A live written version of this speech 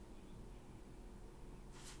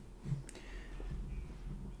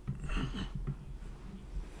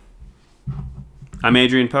I'm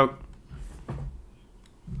Adrian Polk.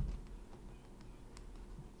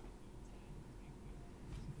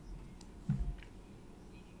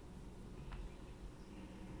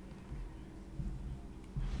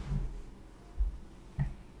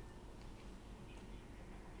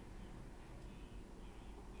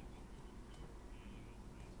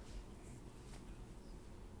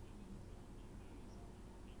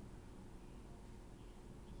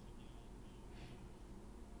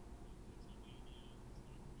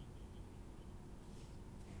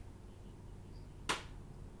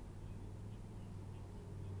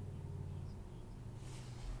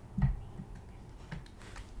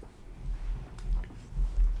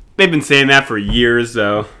 They've been saying that for years,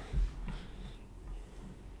 though.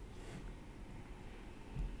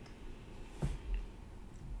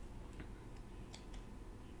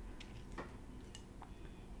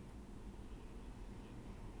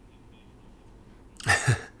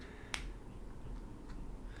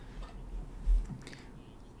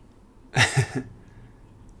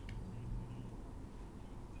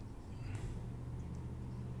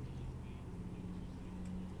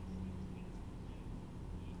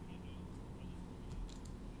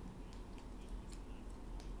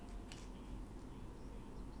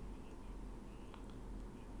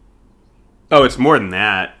 Oh, it's more than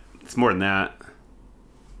that. It's more than that.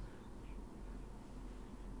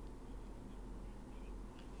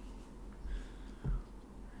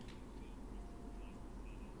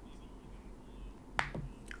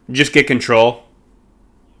 Just get control.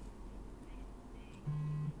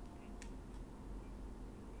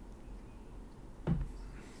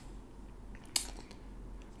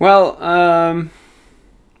 Well,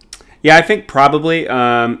 yeah, I think probably.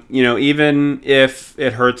 Even if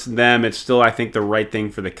it hurts them, it's still, I think, the right thing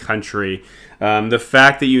for the country. The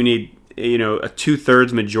fact that you need, a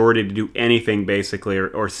 2/3 majority to do anything, basically,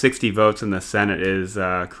 or 60 votes in the Senate is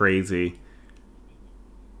crazy.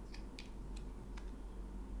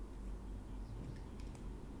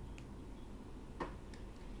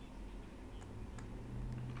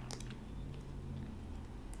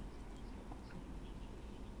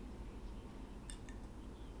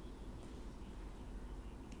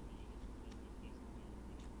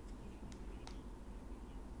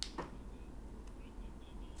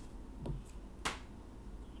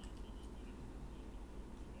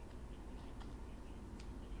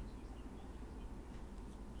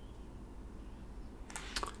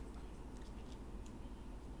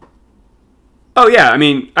 Oh yeah, I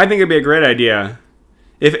mean, I think it'd be a great idea.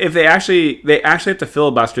 If they actually have to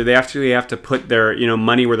filibuster, they actually have to put their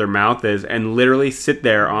money where their mouth is and literally sit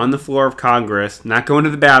there on the floor of Congress, not going to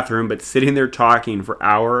the bathroom, but sitting there talking for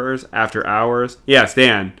hours after hours. Yeah,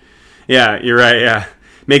 Stan. Yeah, you're right. Yeah,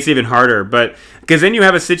 makes it even harder. But because then you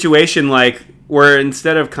have a situation like where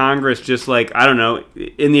instead of Congress just like I don't know,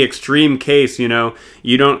 in the extreme case, you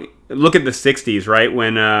don't look at the '60s, right?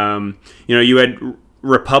 When you had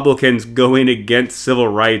Republicans going against civil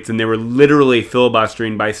rights, and they were literally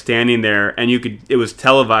filibustering by standing there, and it was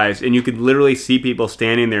televised, and you could literally see people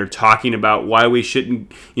standing there talking about why we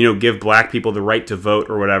shouldn't, give black people the right to vote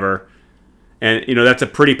or whatever. And that's a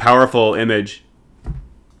pretty powerful image.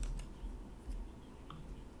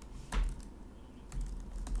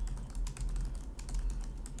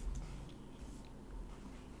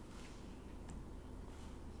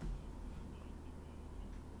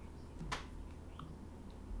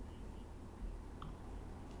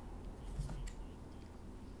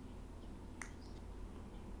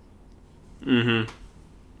 Mm-hmm.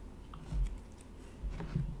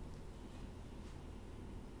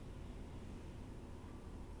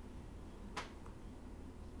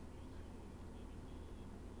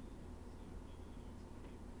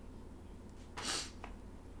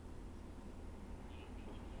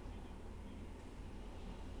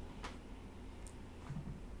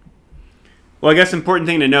 Well, I guess important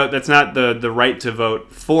thing to note, that's not the right to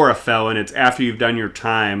vote for a felon. It's after you've done your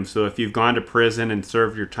time. So if you've gone to prison and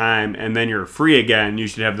served your time and then you're free again, you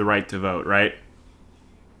should have the right to vote, right?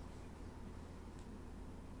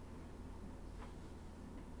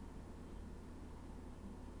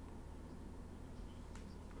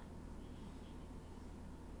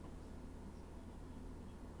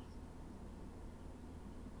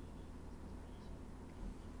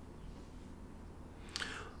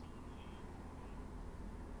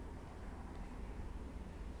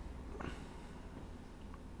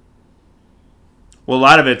 Well, a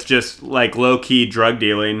lot of it's just like low key drug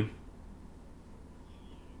dealing.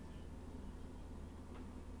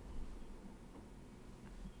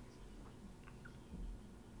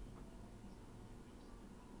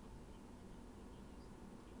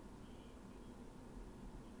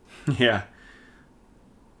 Yeah.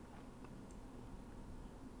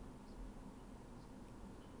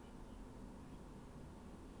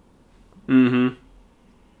 Mm-hmm.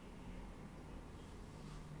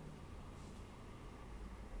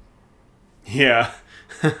 Yeah.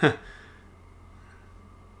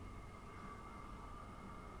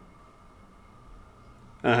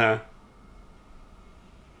 Uh-huh.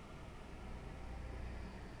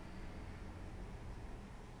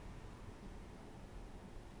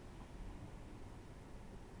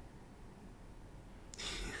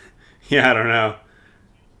 Yeah, I don't know.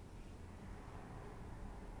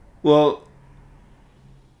 Well,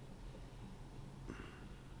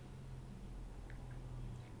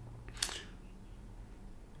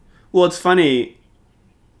 well, it's funny.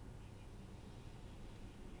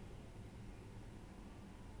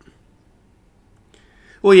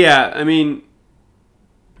 Well, yeah, I mean,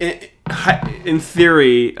 in, in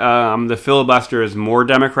theory, the filibuster is more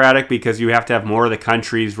democratic because you have to have more of the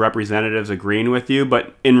country's representatives agreeing with you.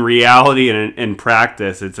 But in reality and in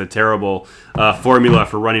practice, it's a terrible formula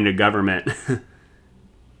for running a government.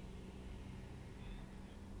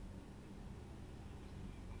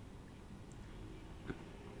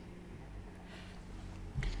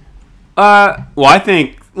 Well, I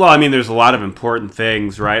think. Well, I mean, there's a lot of important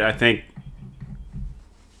things, right? I think.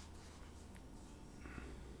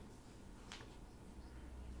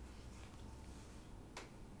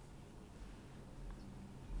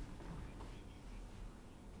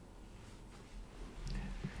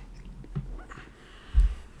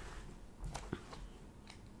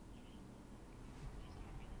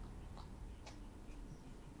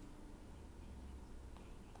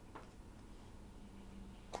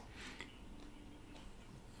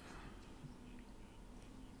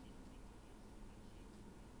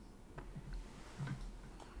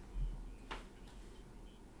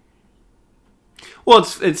 Well,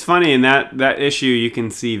 it's funny in that issue you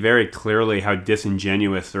can see very clearly how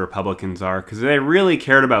disingenuous the Republicans are because they really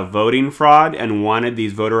cared about voting fraud and wanted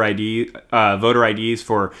these voter IDs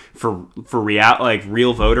for like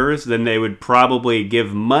real voters. Then they would probably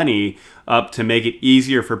give money up to make it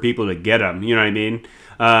easier for people to get them. You know what I mean?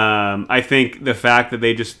 I think the fact that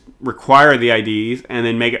they just require the IDs and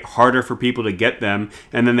then make it harder for people to get them,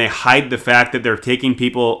 and then they hide the fact that they're taking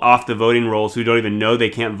people off the voting rolls who don't even know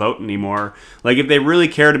they can't vote anymore. Like if they really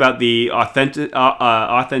cared about the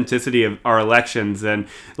authenticity of our elections, then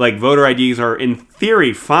like voter IDs are in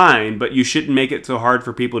theory fine, but you shouldn't make it so hard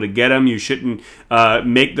for people to get them. You shouldn't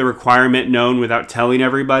make the requirement known without telling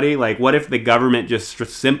everybody. Like what if the government just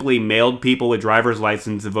simply mailed people with driver's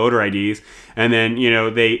license and voter IDs, and then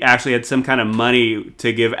they actually had some kind of money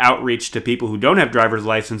to give outreach to people who don't have driver's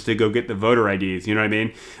license to go get the voter IDs. You know what I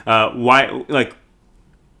mean? Why like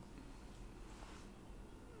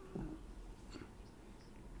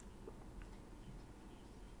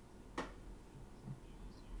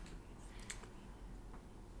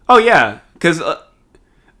oh yeah, because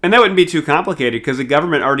and that wouldn't be too complicated because the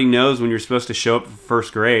government already knows when you're supposed to show up for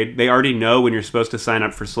first grade. They already know when you're supposed to sign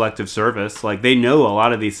up for selective service. Like they know a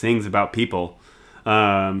lot of these things about people.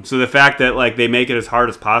 So the fact that like they make it as hard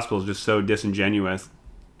as possible is just so disingenuous.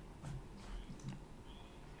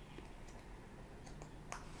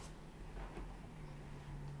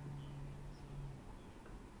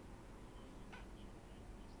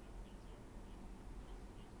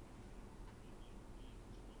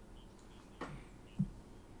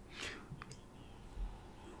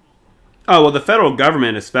 Oh well, the federal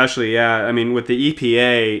government, especially, yeah. I mean, with the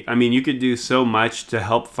EPA, I mean, you could do so much to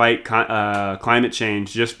help fight climate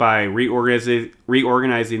change just by reorganizing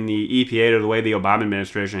the EPA to the way the Obama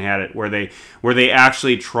administration had it, where they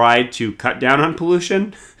actually tried to cut down on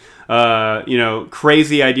pollution.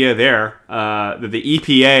 Crazy idea there that the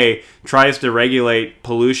EPA tries to regulate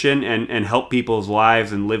pollution and help people's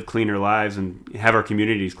lives and live cleaner lives and have our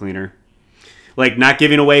communities cleaner, like not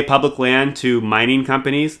giving away public land to mining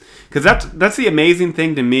companies, because that's the amazing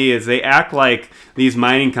thing to me is they act like these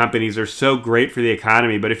mining companies are so great for the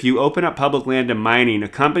economy, but if you open up public land to mining, a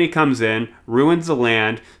company comes in, ruins the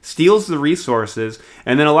land, steals the resources,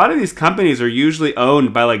 and then a lot of these companies are usually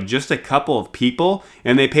owned by like just a couple of people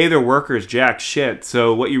and they pay their workers jack shit.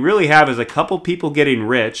 So what you really have is a couple people getting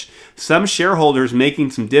rich, some shareholders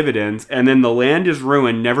making some dividends, and then the land is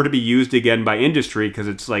ruined, never to be used again by industry because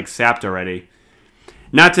it's like sapped already.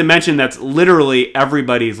 Not to mention that's literally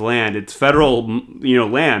everybody's land. It's federal,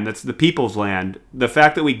 land. That's the people's land. The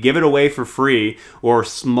fact that we give it away for free or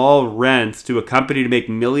small rents to a company to make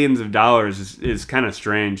millions of dollars is kind of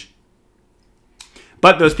strange.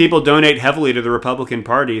 But those people donate heavily to the Republican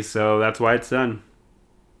Party, so that's why it's done.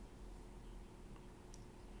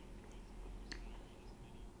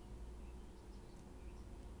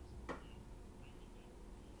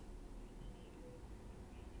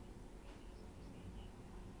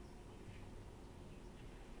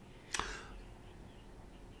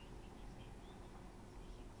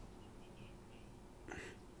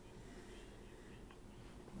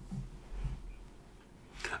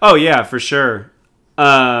 Oh yeah, for sure.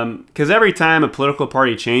 Because every time a political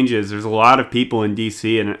party changes, there's a lot of people in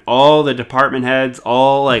DC, and all the department heads,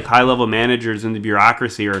 all like high level managers in the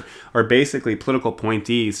bureaucracy are basically political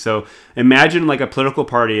appointees. So imagine like a political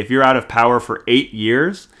party, if you're out of power for 8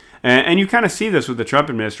 years, and you kind of see this with the Trump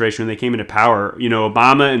administration when they came into power. You know,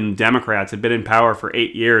 Obama and Democrats had been in power for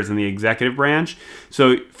 8 years in the executive branch.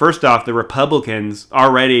 So first off, the Republicans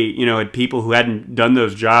already, you know, had people who hadn't done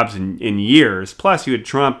those jobs in years. Plus, you had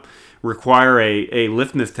Trump require a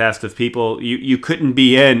litmus test of people you couldn't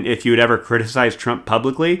be in if you had ever criticized Trump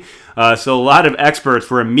publicly. So a lot of experts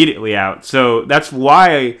were immediately out. So that's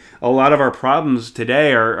why a lot of our problems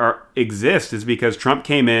today are exist, is because Trump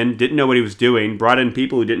came in, didn't know what he was doing, brought in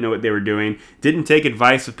people who didn't know what they were doing, didn't take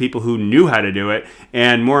advice of people who knew how to do it,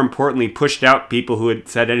 and more importantly, pushed out people who had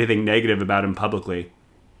said anything negative about him publicly.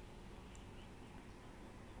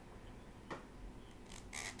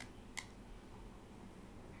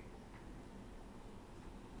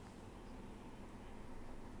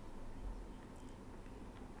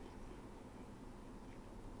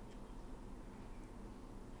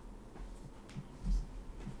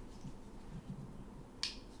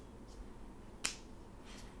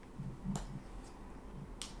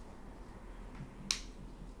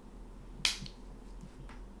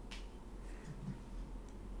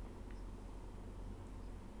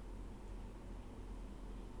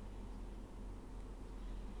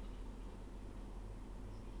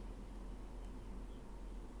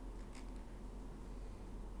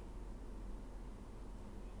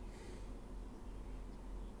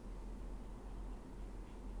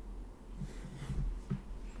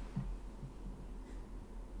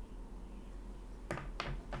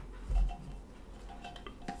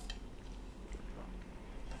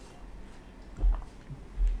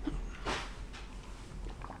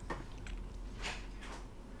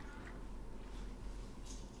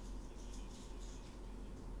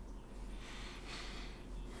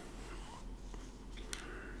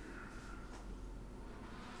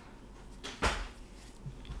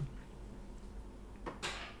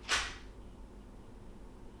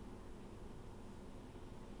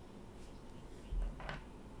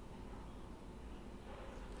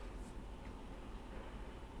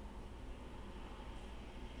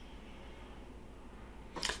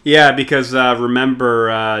 Yeah, because remember,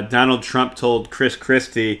 Donald Trump told Chris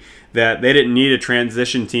Christie that they didn't need a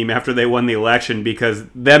transition team after they won the election because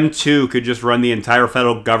them two could just run the entire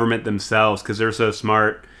federal government themselves because they're so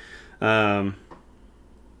smart. Um,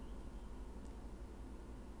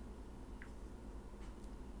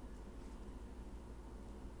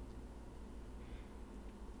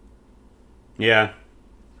 yeah,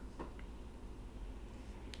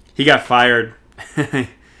 he got fired.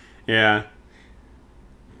 Yeah.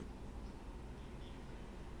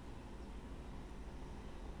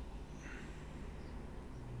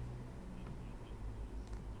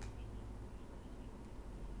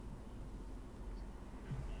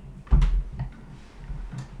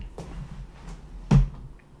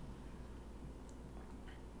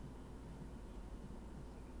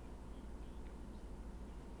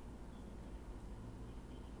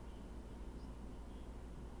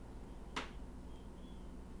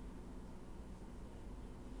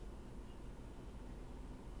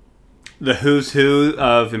 The who's who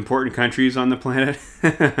of important countries on the planet.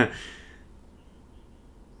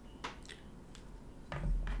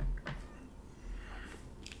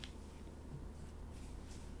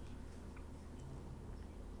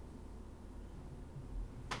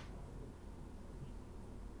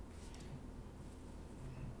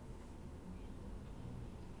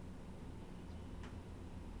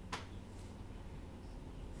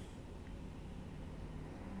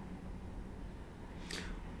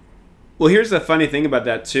 Well, here's the funny thing about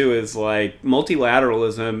that too is like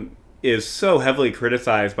multilateralism is so heavily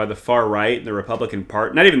criticized by the far right, the Republican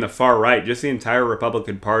Party, not even the far right, just the entire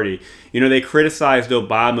Republican Party. You know, they criticized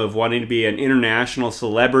Obama of wanting to be an international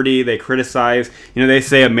celebrity. They criticize, you know, they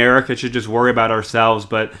say America should just worry about ourselves,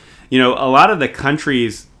 but you know, a lot of the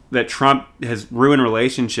countries that Trump has ruined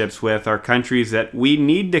relationships with are countries that we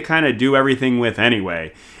need to kind of do everything with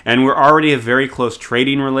anyway. And we're already have very close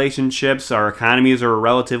trading relationships. Our economies are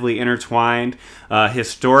relatively intertwined.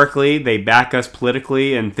 Historically, they back us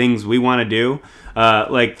politically and things we want to do.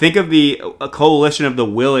 Like, think of the a coalition of the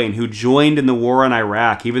willing who joined in the war on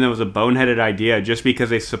Iraq, even though it was a boneheaded idea, just because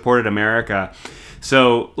they supported America.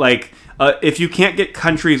 So, like, if you can't get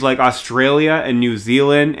countries like Australia and New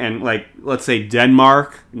Zealand and like let's say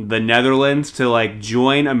Denmark, the Netherlands to like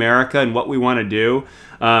join America and what we want to do,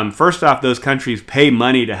 first off, those countries pay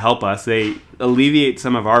money to help us. They alleviate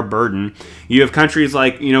some of our burden. You have countries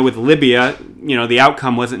like, with Libya, the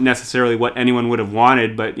outcome wasn't necessarily what anyone would have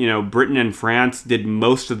wanted, but, Britain and France did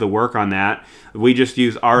most of the work on that. We just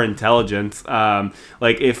use our intelligence.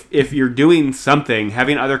 Like if you're doing something,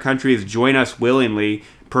 having other countries join us willingly,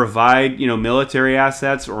 provide, military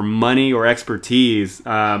assets or money or expertise,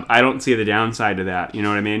 I don't see the downside to that. You know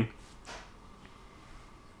what I mean?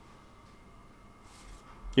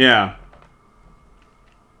 Yeah.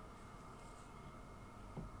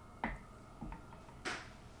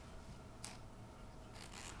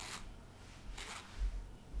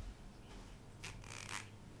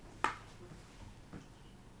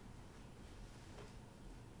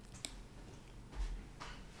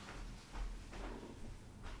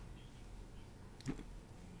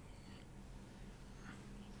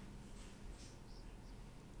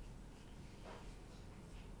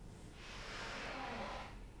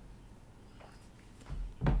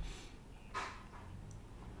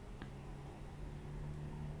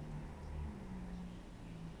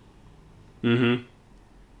 Mm-hmm.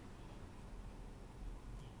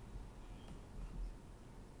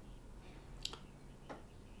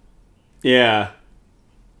 Yeah.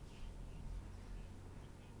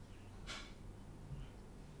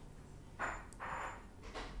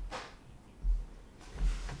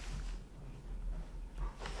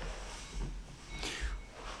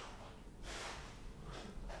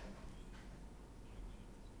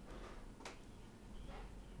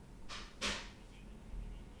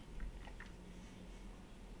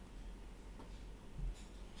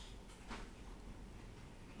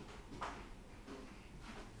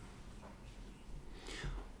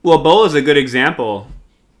 Well, Ebola is a good example.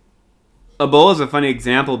 Ebola is a funny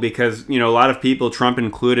example because, a lot of people, Trump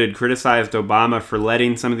included, criticized Obama for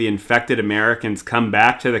letting some of the infected Americans come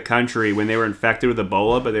back to the country when they were infected with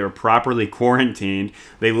Ebola, but they were properly quarantined.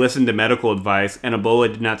 They listened to medical advice, and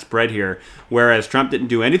Ebola did not spread here. Whereas Trump didn't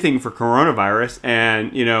do anything for coronavirus,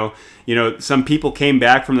 and, some people came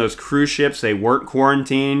back from those cruise ships. They weren't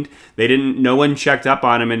quarantined. They didn't. No one checked up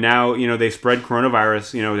on them, and now, they spread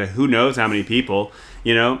coronavirus, to who knows how many people,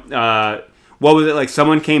 what was it like?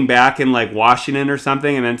 Someone came back in like Washington or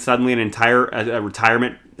something, and then suddenly an entire a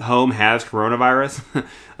retirement home has coronavirus.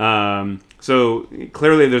 So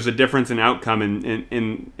clearly, there's a difference in outcome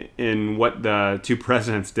in what the two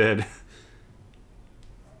presidents did.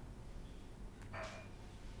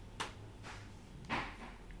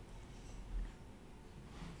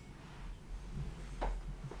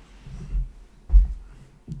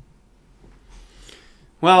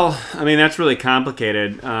 Well, I mean, that's really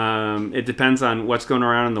complicated. It depends on what's going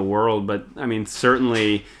around in the world, but I mean,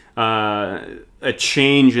 certainly a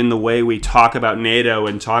change in the way we talk about NATO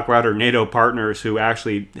and talk about our NATO partners who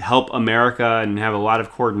actually help America and have a lot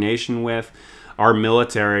of coordination with our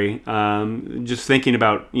military. Just thinking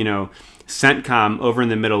about, CENTCOM over in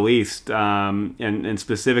the Middle East, and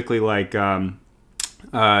specifically like the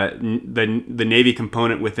Navy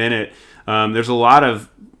component within it. There's a lot of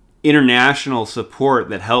international support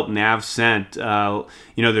that help NavCent.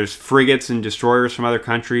 There's frigates and destroyers from other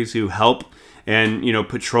countries who help and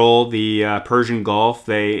patrol the Persian Gulf.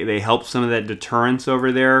 They help some of that deterrence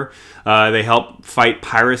over there. They help fight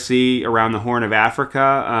piracy around the Horn of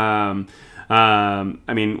Africa.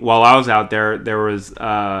 I mean, while I was out there, there was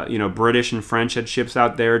British and French had ships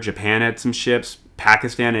out there. Japan had some ships.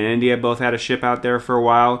 Pakistan and India both had a ship out there for a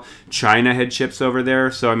while. China had ships over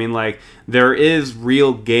there. So, I mean, like, there is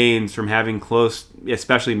real gains from having close,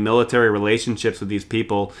 especially military relationships with these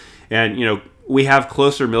people. And, we have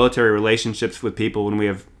closer military relationships with people when we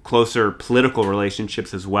have closer political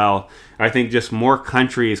relationships as well. I think just more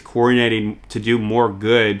countries coordinating to do more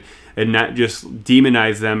good and not just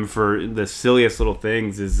demonize them for the silliest little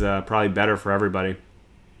things is probably better for everybody.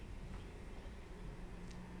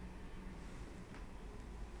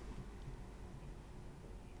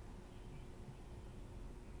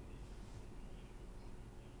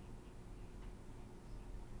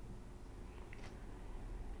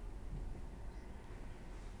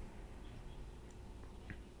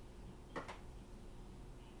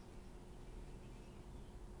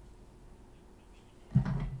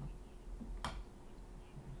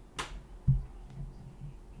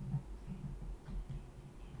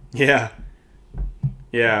 Yeah,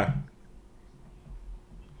 yeah.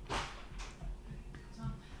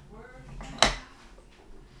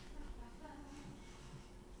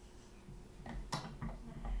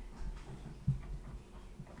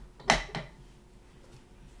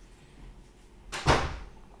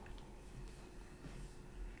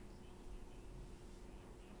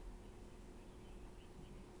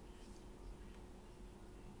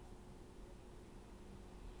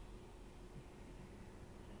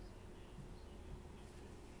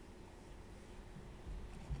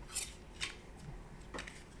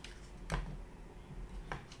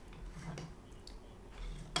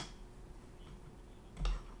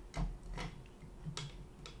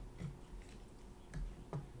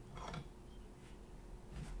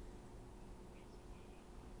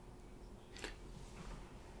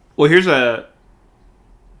 Well, here's a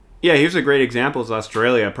great example is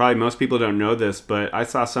Australia. Probably most people don't know this, but I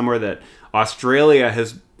saw somewhere that Australia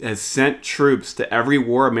has sent troops to every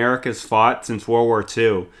war America's fought since World War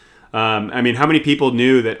II. I mean, how many people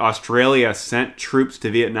knew that Australia sent troops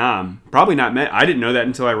to Vietnam? Probably not many. I didn't know that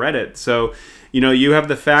until I read it. So, you have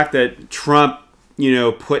the fact that Trump,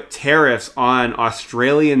 put tariffs on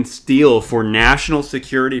Australian steel for national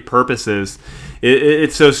security purposes.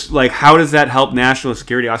 It's so, like, how does that help national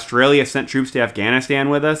security? Australia sent troops to Afghanistan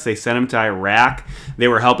with us. They sent them to Iraq. They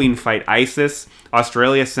were helping fight ISIS.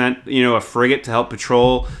 Australia sent, a frigate to help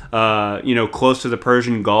patrol, close to the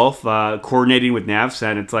Persian Gulf, coordinating with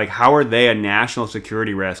NAVCENT. It's like, how are they a national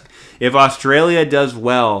security risk? If Australia does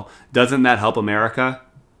well, doesn't that help America?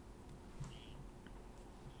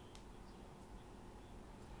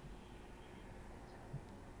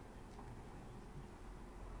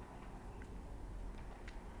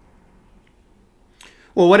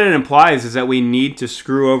 Well, what it implies is that we need to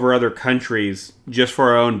screw over other countries just for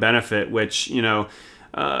our own benefit, which, the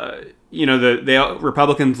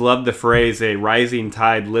Republicans love the phrase "a rising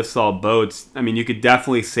tide lifts all boats." I mean, you could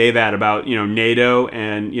definitely say that about NATO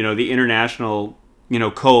and the international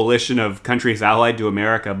coalition of countries allied to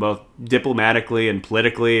America, both diplomatically and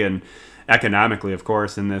politically and economically, of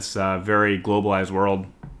course, in this very globalized world.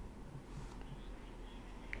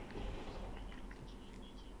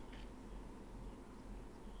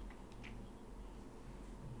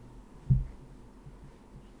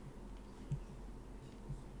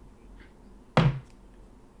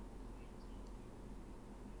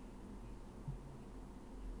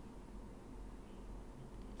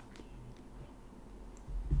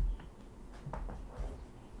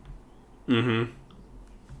 Mm-hmm.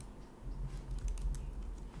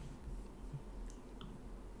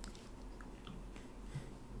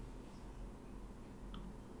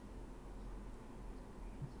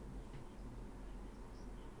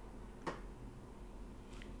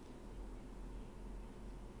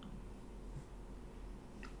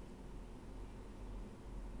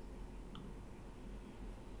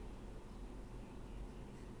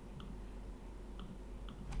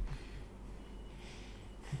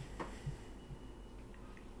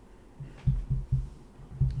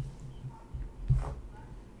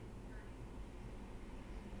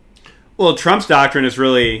 Well, Trump's doctrine is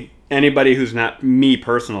really anybody who's not me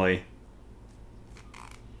personally.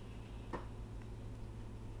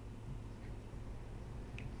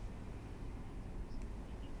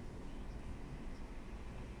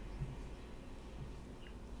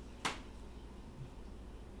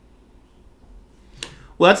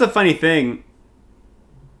 Well, that's a funny thing.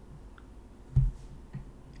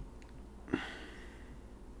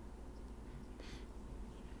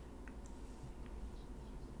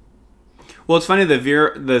 Well, it's funny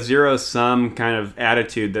the zero sum kind of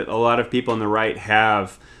attitude that a lot of people on the right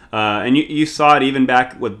have, and you saw it even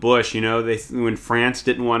back with Bush. They when France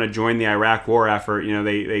didn't want to join the Iraq War effort,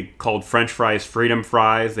 they called French fries freedom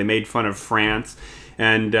fries. They made fun of France,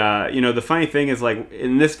 and the funny thing is like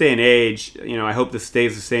in this day and age, I hope this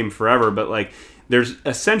stays the same forever. But like, there's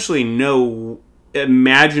essentially no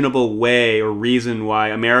imaginable way or reason why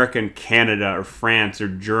America and Canada or France or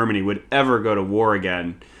Germany would ever go to war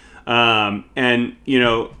again. And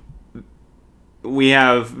we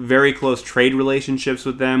have very close trade relationships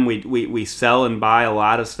with them. We sell and buy a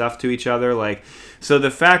lot of stuff to each other. Like, so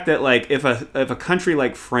the fact that like if a country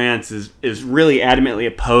like France is really adamantly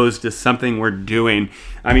opposed to something we're doing,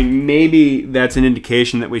 I mean, maybe that's an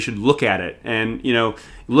indication that we should look at it. And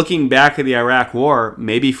looking back at the Iraq War,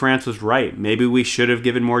 maybe France was right. Maybe we should have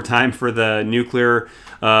given more time for the nuclear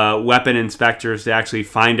weapon inspectors to actually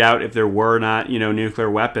find out if there were not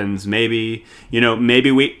nuclear weapons. Maybe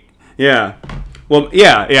we, yeah. Well,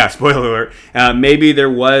 yeah. Spoiler alert. Maybe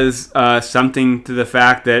there was something to the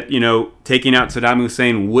fact that taking out Saddam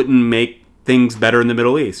Hussein wouldn't make things better in the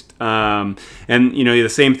Middle East. And the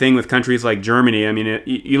same thing with countries like Germany. I mean,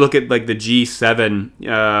 you look at like the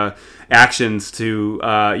G7 actions to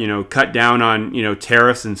cut down on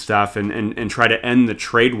tariffs and stuff and try to end the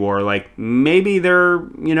trade war. Like maybe they're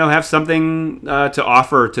have something to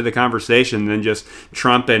offer to the conversation than just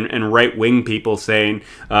Trump and right wing people saying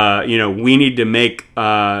we need to make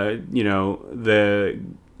the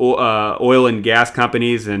oil and gas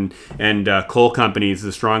companies and coal companies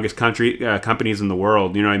the strongest companies in the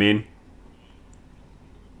world. You know what I mean?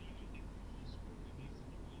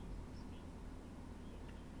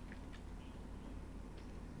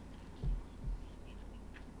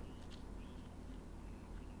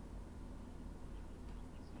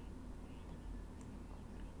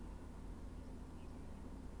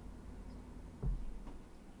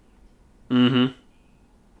 Mm-hmm.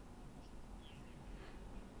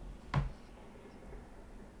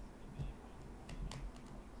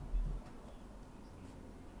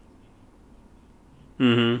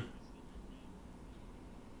 Mm-hmm.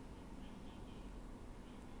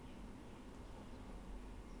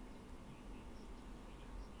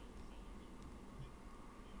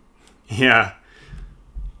 Yeah.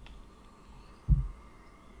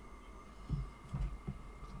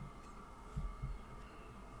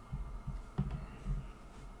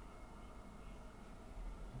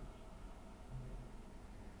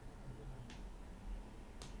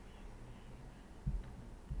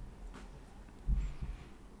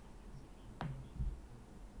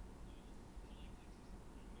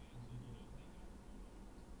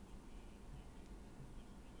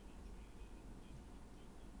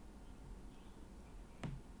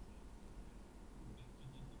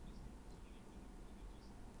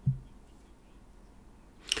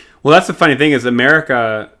 Well, that's the funny thing is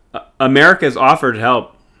America's offered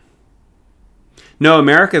help. No,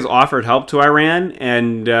 America's offered help to Iran,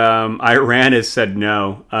 and Iran has said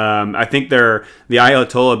no. I think the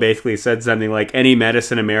Ayatollah basically said something like any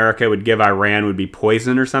medicine America would give Iran would be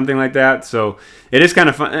poison or something like that. So it is kind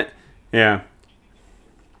of fun. Yeah.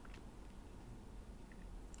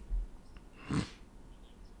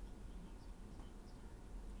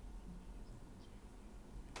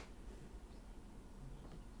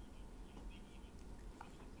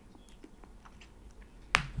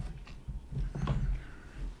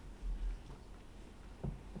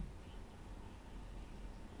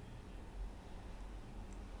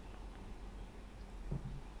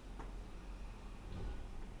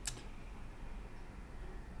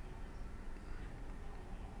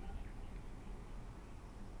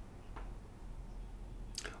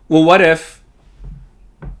 Well, what if?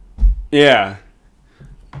 Yeah.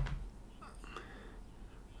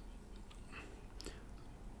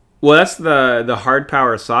 Well, that's the hard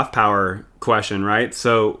power, soft power question, right?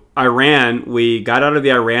 So Iran, we got out of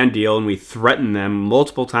the Iran deal and we threatened them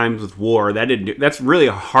multiple times with war. That's really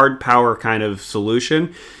a hard power kind of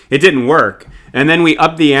solution. It didn't work, and then we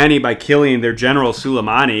upped the ante by killing their general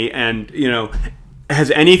Soleimani. And has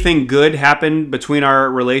anything good happened between our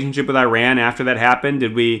relationship with Iran after that happened?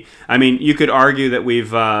 Did we? I mean, you could argue that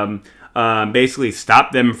we've basically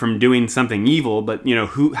stopped them from doing something evil, but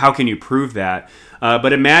who? How can you prove that?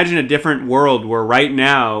 But imagine a different world where right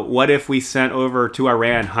now, what if we sent over to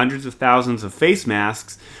Iran hundreds of thousands of face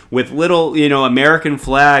masks with little, American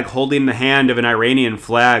flag holding the hand of an Iranian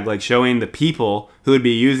flag, like showing the people who would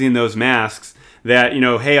be using those masks that,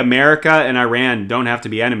 hey, America and Iran don't have to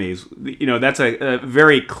be enemies. That's a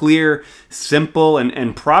very clear, simple,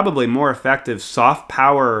 and probably more effective soft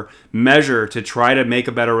power measure to try to make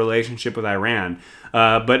a better relationship with Iran.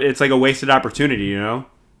 But it's like a wasted opportunity.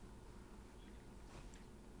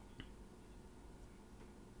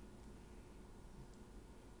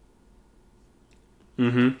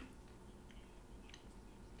 Mm-hmm.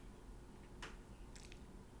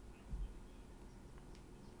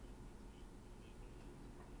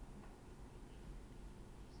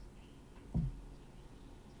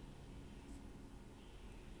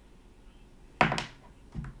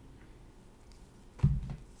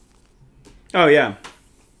 Oh, yeah.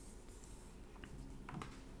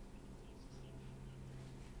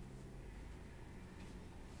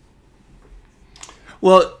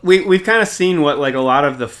 Well, we've kind of seen what like a lot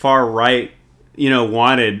of the far right,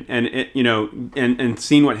 wanted, and and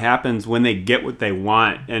seen what happens when they get what they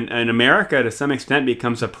want, and America to some extent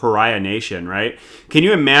becomes a pariah nation, right? Can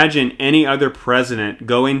you imagine any other president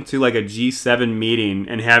going to like a G7 meeting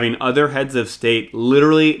and having other heads of state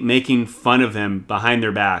literally making fun of him behind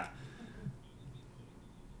their back?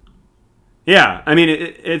 Yeah, I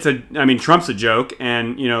mean I mean Trump's a joke,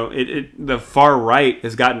 and the far right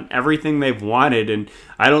has gotten everything they've wanted, and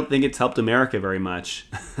I don't think it's helped America very much.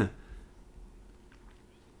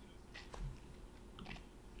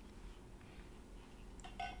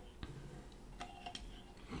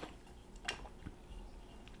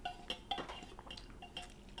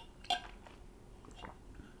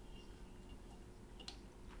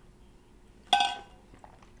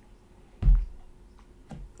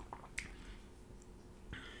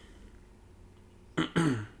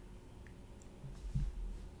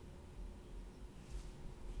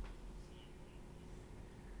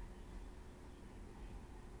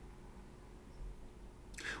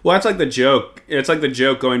 Well, that's like the joke. It's like the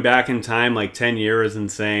joke going back in time like 10 years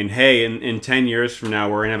and saying, hey, in 10 years from now,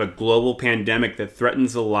 we're going to have a global pandemic that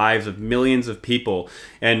threatens the lives of millions of people.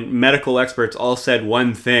 And medical experts all said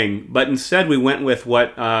one thing, but instead we went with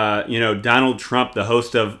what, Donald Trump, the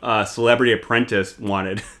host of Celebrity Apprentice,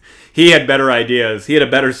 wanted. He had better ideas, he had a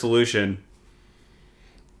better solution.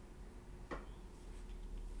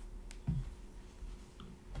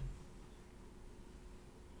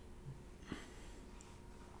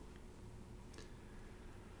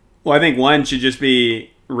 Well, I think one should just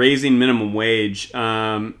be raising minimum wage.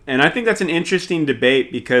 And I think that's an interesting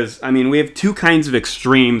debate because, I mean, we have two kinds of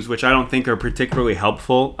extremes, which I don't think are particularly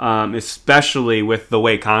helpful, especially with the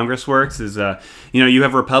way Congress works. You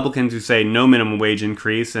have Republicans who say no minimum wage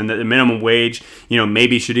increase and that the minimum wage,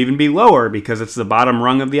 maybe should even be lower because it's the bottom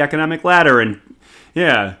rung of the economic ladder. And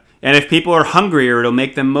yeah. And if people are hungrier, it'll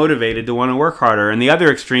make them motivated to want to work harder. And the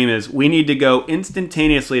other extreme is we need to go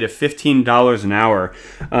instantaneously to $15 an hour,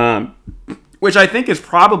 which I think is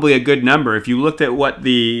probably a good number. If you looked at what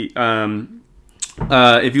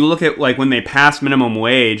if you look at like when they passed minimum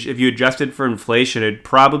wage, if you adjusted for inflation, it'd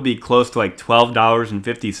probably be close to like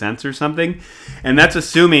 $12.50 or something. And that's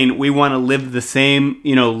assuming we want to live the same,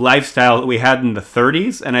 lifestyle that we had in the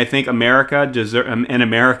 30s. And I think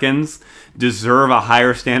Americans deserve a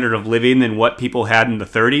higher standard of living than what people had in the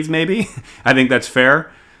 30s, maybe. I think that's fair.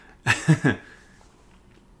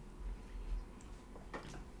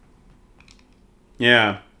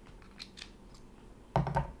 Yeah.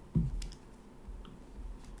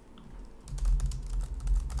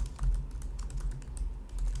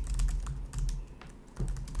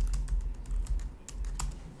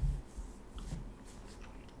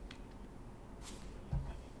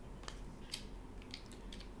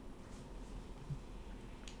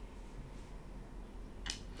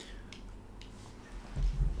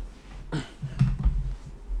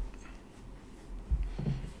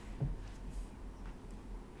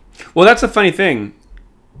 Well, that's a funny thing.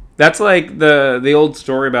 That's like the old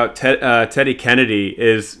story about Teddy Kennedy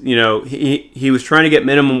is, he was trying to get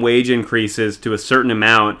minimum wage increases to a certain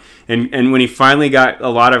amount, and when he finally got a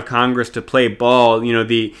lot of Congress to play ball,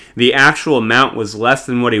 the actual amount was less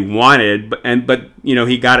than what he wanted, but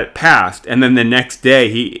he got it passed, and then the next day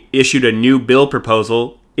he issued a new bill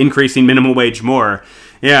proposal increasing minimum wage more.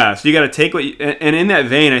 Yeah, so you got to take and in that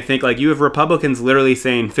vein, I think like you have Republicans literally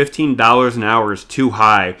saying $15 an hour is too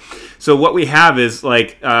high. So what we have is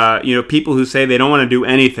like, people who say they don't want to do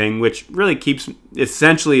anything, which really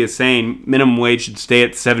essentially is saying minimum wage should stay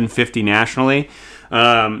at $7.50 nationally.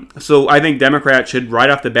 So I think Democrats should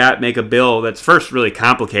right off the bat make a bill that's first really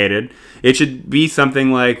complicated. It should be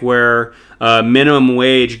something like where minimum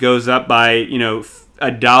wage goes up by,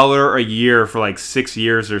 $1 a year for like 6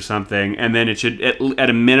 years or something, and then it should at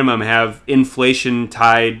a minimum have inflation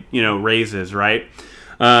tied raises, right?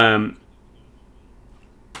 Um,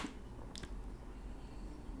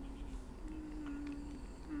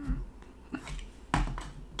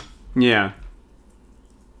 yeah,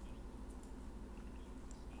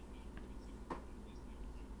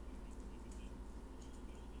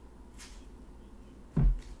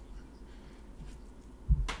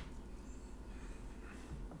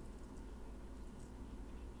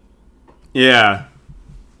 yeah.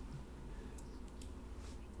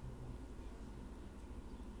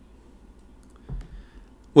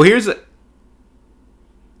 Well,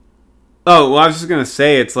 Oh, well, I was just gonna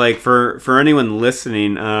say it's like for anyone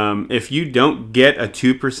listening, if you don't get a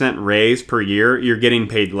 2% raise per year, you're getting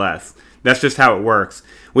paid less. That's just how it works.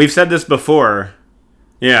 We've said this before.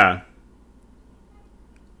 Yeah.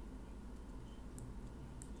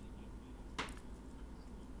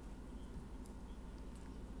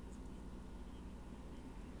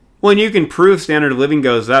 Well, and you can prove standard of living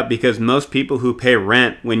goes up because most people who pay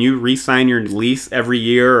rent, when you re-sign your lease every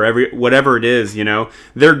year or every whatever it is,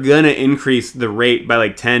 they're gonna increase the rate by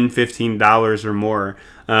like $10, $15 or more.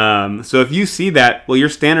 So if you see that, well, your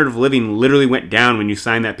standard of living literally went down when you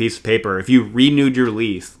signed that piece of paper. If you renewed your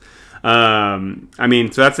lease, so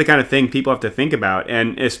that's the kind of thing people have to think about,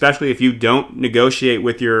 and especially if you don't negotiate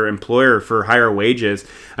with your employer for higher wages.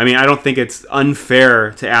 I don't think it's unfair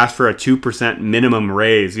to ask for a 2% minimum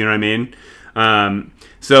raise. You know what I mean?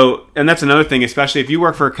 And that's another thing, especially if you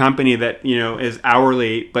work for a company that is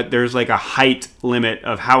hourly, but there's like a height limit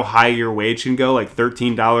of how high your wage can go, like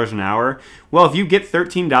 $13 an hour. Well, if you get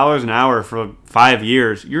 $13 an hour for 5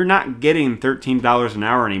 years, you're not getting $13 an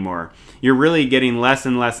hour anymore. You're really getting less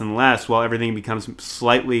and less and less while everything becomes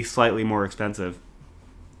slightly, slightly more expensive.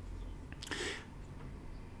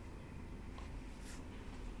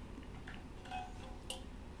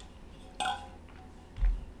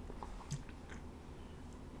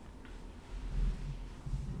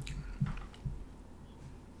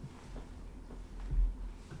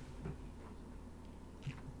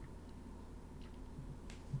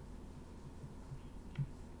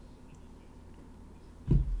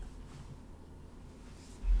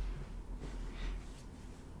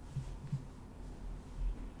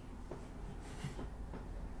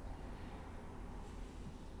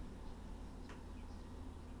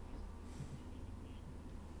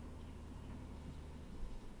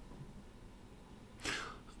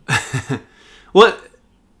 Well,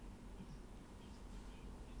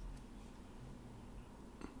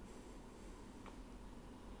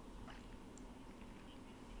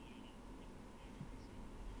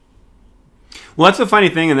 Well, that's the funny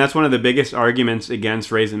thing, and that's one of the biggest arguments against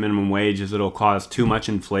raising minimum wage is it'll cause too much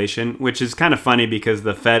inflation, which is kind of funny because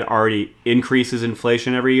the Fed already increases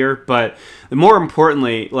inflation every year. But more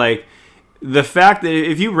importantly, like the fact that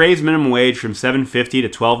if you raise minimum wage from $7.50 to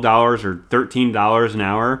 $12 or $13 an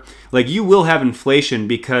hour, like you will have inflation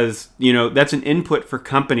because that's an input for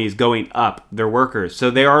companies going up their workers, so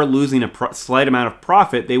they are losing a slight amount of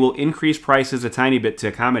profit. They will increase prices a tiny bit to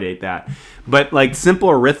accommodate that. But like simple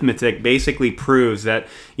arithmetic basically proves that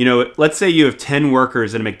let's say you have 10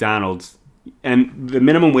 workers at a McDonald's and the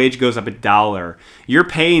minimum wage goes up $1. You're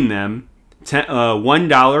paying them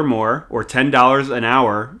 $1 more or $10 an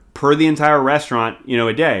hour per the entire restaurant,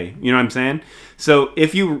 a day. You know what I'm saying? So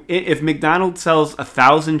if McDonald's sells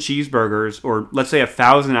 1,000 cheeseburgers or let's say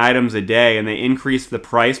 1,000 items a day, and they increase the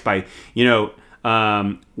price by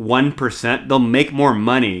 1%, they'll make more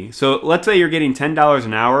money. So let's say you're getting $10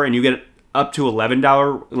 an hour and you get up to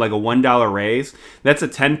 $11, like a $1 raise, that's a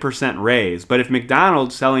 10% raise. But if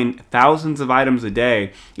McDonald's selling thousands of items a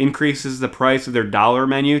day increases the price of their dollar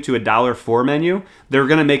menu to a $1.04 menu, they're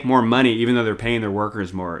going to make more money even though they're paying their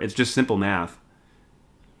workers more. It's just simple math.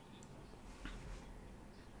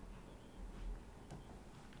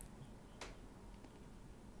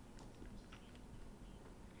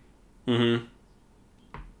 Mm-hmm.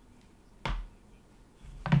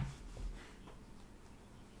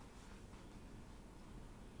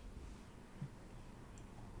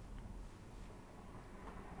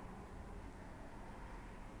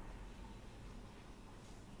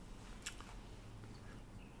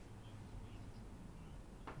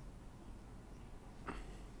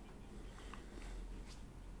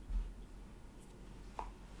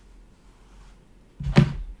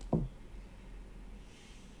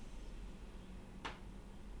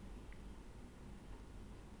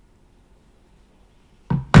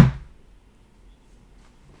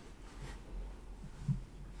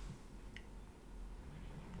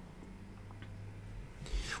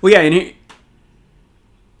 Well, yeah,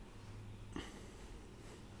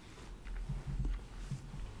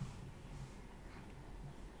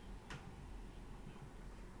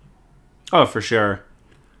 oh, for sure.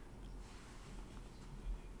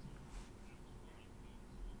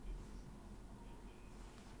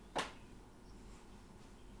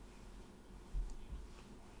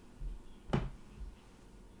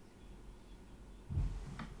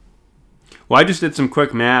 Well, I just did some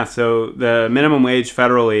quick math. So the minimum wage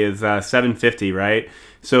federally is 7.50, right?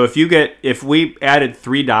 So if we added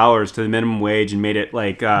 $3 to the minimum wage and made it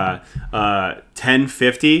like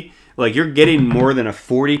 10.50, like you're getting more than a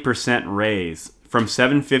 40% raise from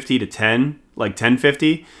 7.50 to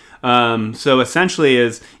 10.50. So essentially,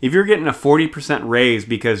 is if you're getting a 40% raise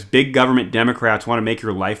because big government Democrats want to make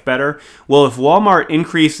your life better, well, if Walmart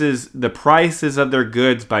increases the prices of their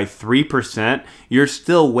goods by 3%, you're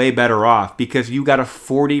still way better off because you got a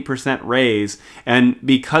 40% raise. And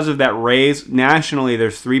because of that raise, nationally,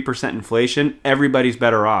 there's 3% inflation. Everybody's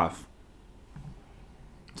better off.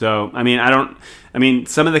 So, I mean,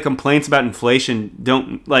 some of the complaints about inflation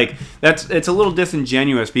don't like it's a little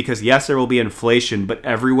disingenuous because yes, there will be inflation, but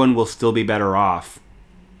everyone will still be better off.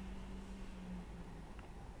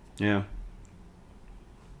 Yeah.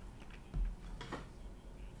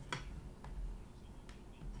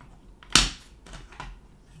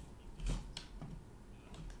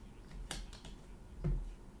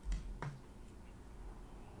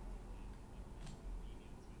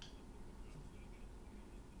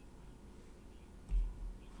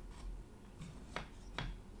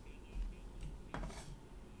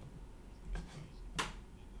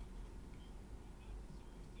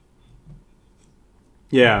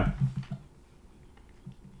 Yeah.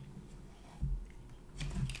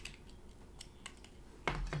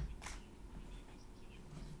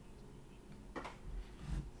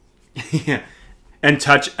 Yeah. And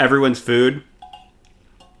touch everyone's food.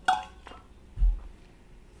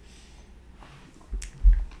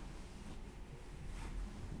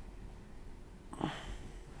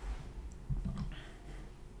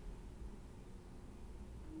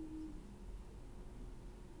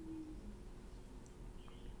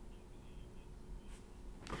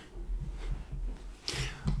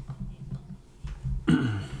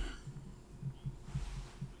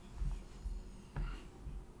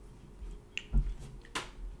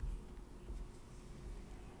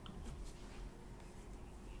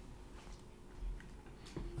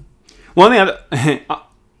 One thing,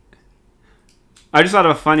 I just thought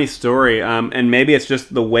of a funny story, and maybe it's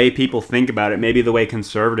just the way people think about it. Maybe the way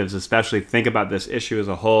conservatives, especially, think about this issue as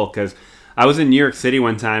a whole. Because I was in New York City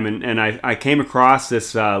one time, and I came across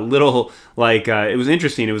this little, it was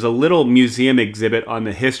interesting. It was a little museum exhibit on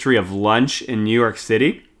the history of lunch in New York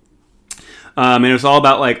City. And it was all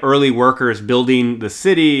about like early workers building the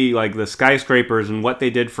city, like the skyscrapers and what they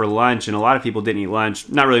did for lunch. And a lot of people didn't eat lunch.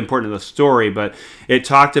 Not really important to the story, but it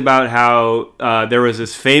talked about how there was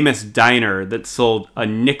this famous diner that sold a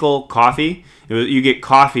nickel coffee. You get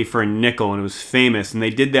coffee for a nickel, and it was famous. And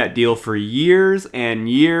they did that deal for years and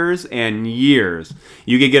years and years.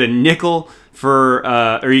 You could get a nickel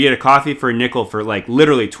or you get a coffee for a nickel for like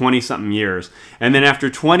literally 20 something years. And then after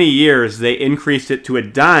 20 years, they increased it to a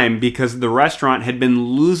dime because the restaurant had been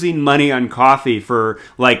losing money on coffee for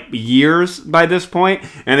like years by this point.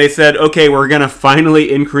 And they said, okay, we're going to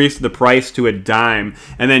finally increase the price to a dime.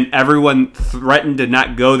 And then everyone threatened to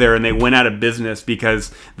not go there, and they went out of business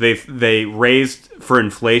because they raised for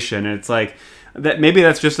inflation. And it's like, that maybe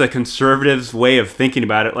that's just a conservative's way of thinking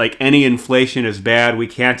about it. Like, any inflation is bad. We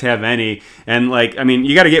can't have any. And like, I mean,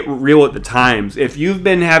 you got to get real at the times. If you've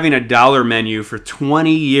been having a dollar menu for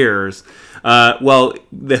 20 years, well,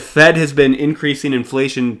 the Fed has been increasing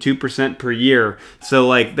inflation 2% per year. So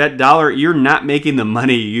like that dollar, you're not making the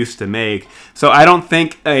money you used to make. So I don't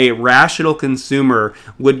think a rational consumer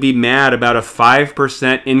would be mad about a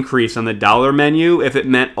 5% increase on the dollar menu if it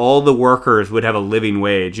meant all the workers would have a living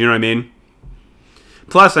wage. You know what I mean?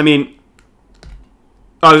 Plus, I mean,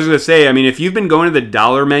 I was going to say, I mean, if you've been going to the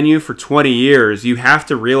dollar menu for 20 years, you have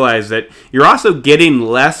to realize that you're also getting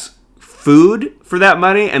less food for that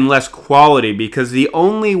money and less quality, because the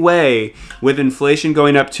only way, with inflation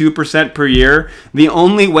going up 2% per year, the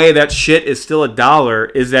only way that shit is still a dollar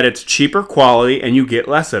is that it's cheaper quality and you get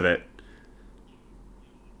less of it.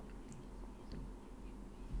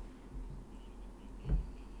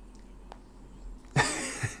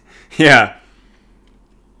 Yeah.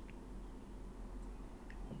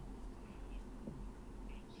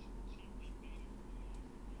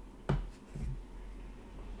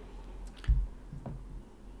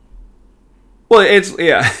 Well, it's,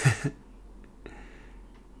 yeah.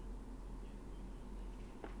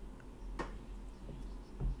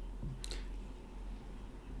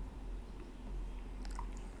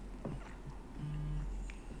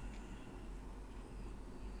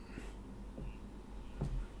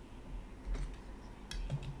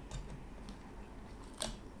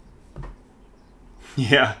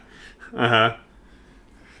 Yeah. Uh-huh.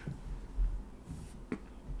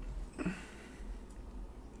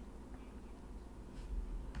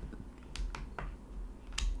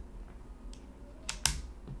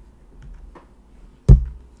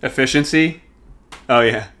 Efficiency? Oh,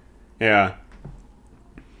 yeah. Yeah.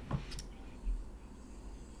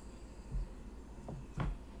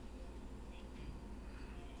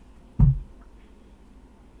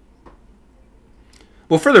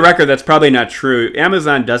 Well, for the record, that's probably not true.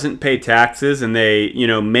 Amazon doesn't pay taxes, and they,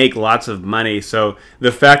 make lots of money. So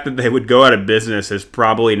the fact that they would go out of business is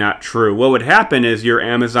probably not true. What would happen is your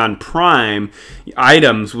Amazon Prime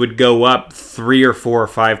items would go up 3 or 4 or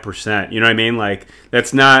 5%. You know what I mean? Like,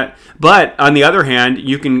 that's not. But on the other hand,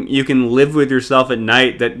 you can live with yourself at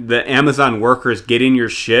night that the Amazon workers getting your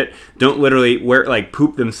shit don't literally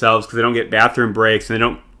poop themselves because they don't get bathroom breaks, and they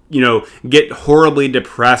don't get horribly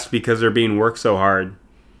depressed because they're being worked so hard.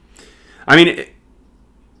 I mean,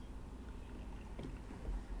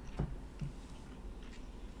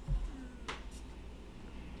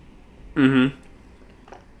 mm-hmm,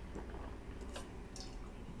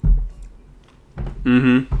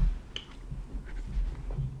 mm-hmm.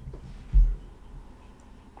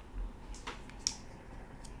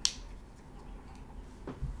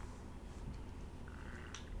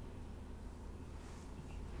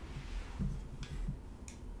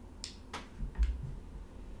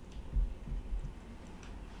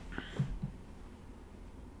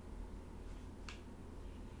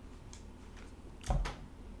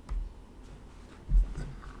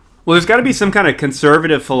 Well, there's got to be some kind of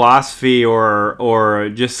conservative philosophy,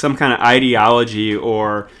 or just some kind of ideology,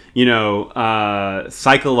 or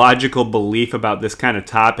psychological belief about this kind of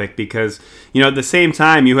topic, because at the same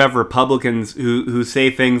time you have Republicans who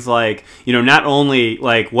say things like, not only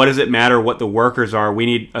like, what does it matter what the workers are, we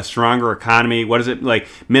need a stronger economy, what is it, like,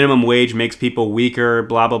 minimum wage makes people weaker,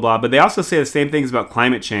 blah blah blah, but they also say the same things about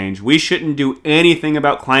climate change. We shouldn't do anything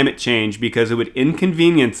about climate change because it would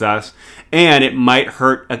inconvenience us, and it might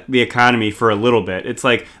hurt the economy for a little bit. It's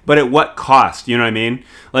like, but at what cost? You know what I mean?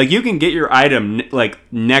 Like, you can get your item like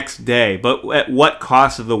next day, but at what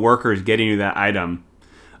cost of the workers getting you that item?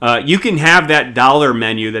 You can have that dollar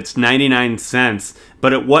menu that's 99 cents,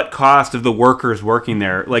 but at what cost of the workers working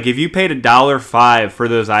there? Like if you paid $1.05 for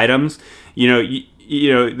those items,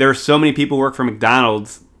 there are so many people who work for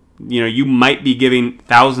McDonald's. You might be giving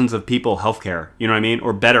thousands of people health care. You know what I mean,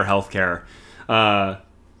 or better health care. Uh,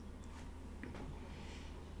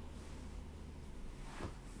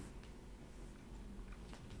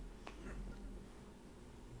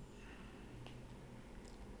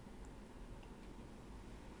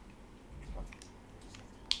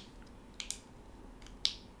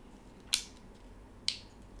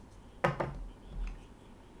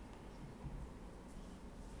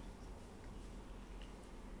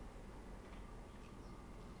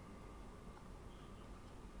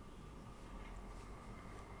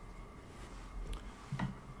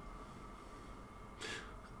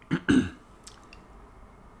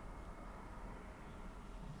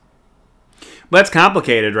 but it's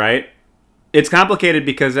complicated, right? It's complicated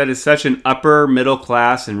because that is such an upper middle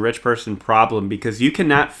class and rich person problem because you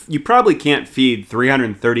probably can't feed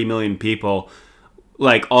 330 million people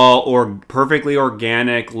like all or perfectly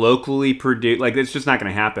organic, locally produced. Like it's just not going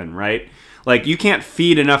to happen, right? Like you can't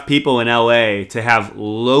feed enough people in LA to have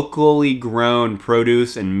locally grown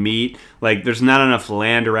produce and meat. Like there's not enough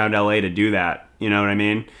land around LA to do that. You know what I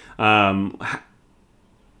mean? Um,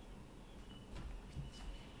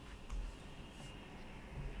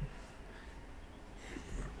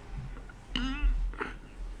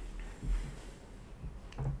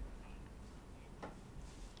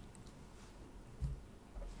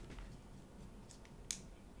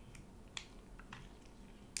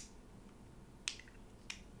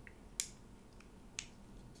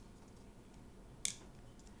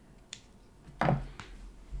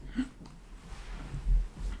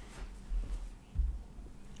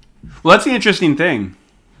 well, that's the interesting thing.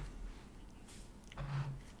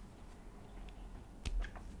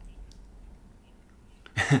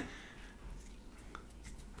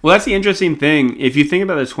 Well, that's the interesting thing. If you think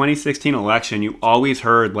about the 2016 election, you always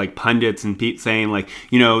heard like pundits and Pete saying like,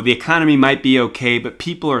 the economy might be okay, but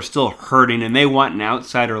people are still hurting and they want an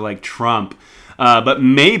outsider like Trump. But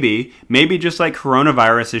maybe just like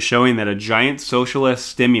coronavirus is showing that a giant socialist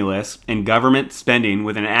stimulus and government spending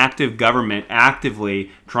with an active government actively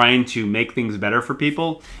trying to make things better for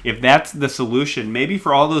people, if that's the solution, maybe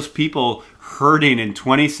for all those people hurting in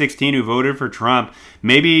 2016 who voted for Trump,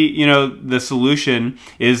 maybe the solution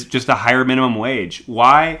is just a higher minimum wage.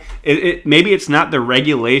 Why? Maybe it's not the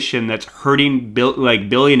regulation that's hurting like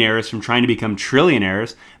billionaires from trying to become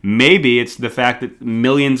trillionaires. Maybe it's the fact that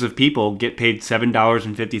millions of people get paid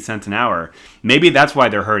 $7.50 an hour. Maybe that's why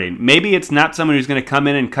they're hurting. Maybe it's not someone who's going to come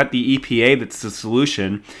in and cut the EPA that's the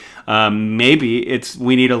solution. Maybe it's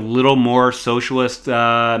we need a little more socialist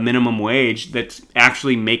minimum wage that's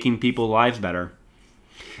actually making people's lives better.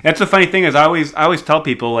 That's the funny thing is I always tell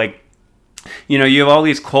people like you have all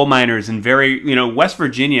these coal miners and West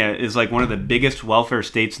Virginia is like one of the biggest welfare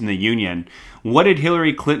states in the union. What did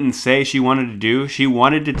Hillary Clinton say she wanted to do? She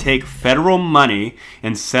wanted to take federal money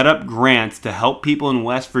and set up grants to help people in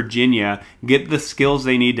West Virginia get the skills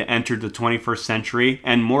they need to enter the 21st century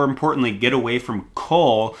and more importantly get away from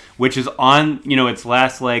coal, which is on its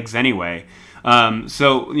last legs anyway.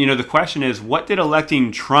 So the question is, what did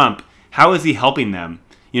electing Trump, how is he helping them?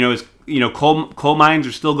 Is coal mines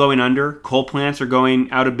are still going under, coal plants are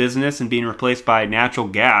going out of business and being replaced by natural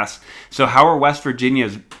gas. So how are West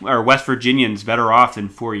Virginians better off than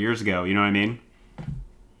 4 years ago? You know what I mean?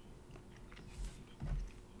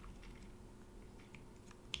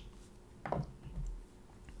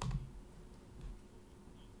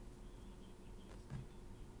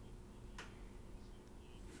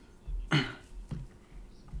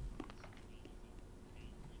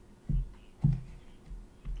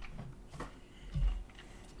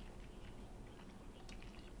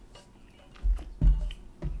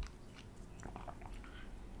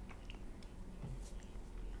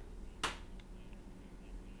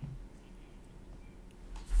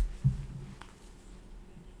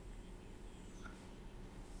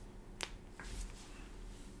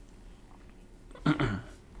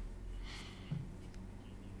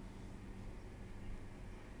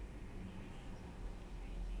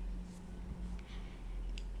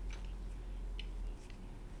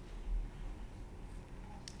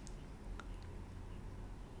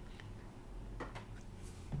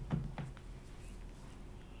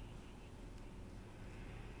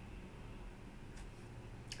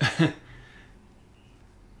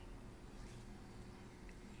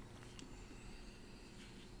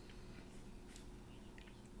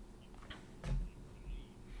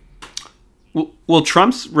 Well,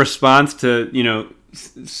 Trump's response to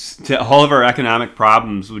to all of our economic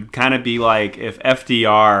problems would kind of be like if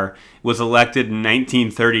FDR was elected in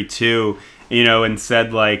 1932, and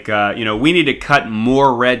said like, we need to cut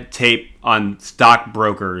more red tape on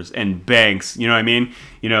stockbrokers and banks. You know what I mean?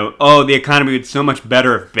 Oh, the economy would be so much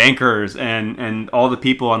better if bankers and all the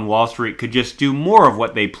people on Wall Street could just do more of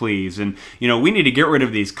what they please. And, we need to get rid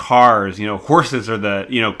of these cars. Horses are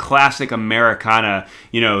the, classic Americana,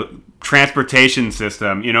 transportation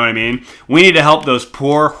system. You know what I mean? We need to help those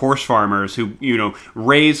poor horse farmers who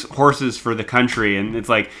raise horses for the country. And it's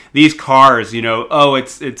like these cars,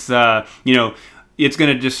 it's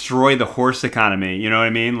going to destroy the horse economy. You know what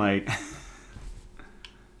I mean? Like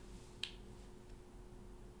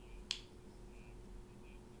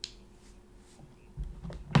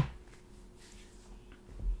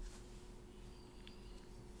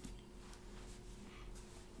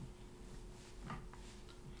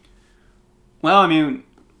well, I mean,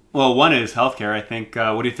 one is healthcare. I think.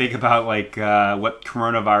 What do you think about like what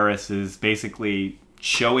coronavirus is basically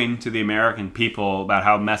showing to the American people about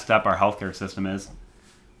how messed up our healthcare system is?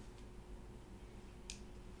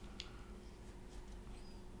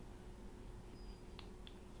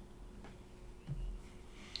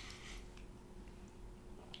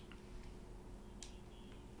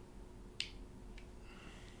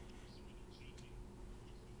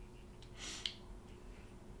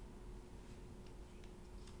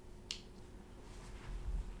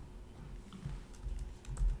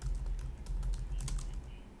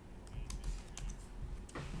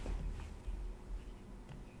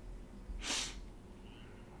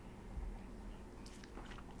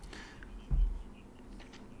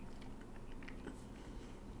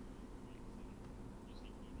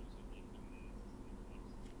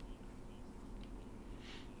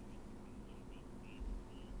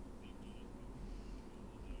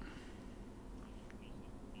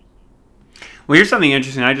 Well, here's something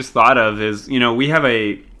interesting I just thought of is, we have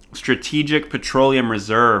a strategic petroleum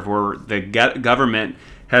reserve where the government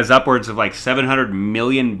has upwards of like 700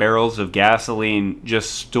 million barrels of gasoline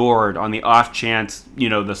just stored on the off chance,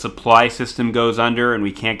 the supply system goes under and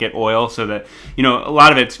we can't get oil. So that, a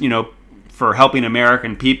lot of it's, for helping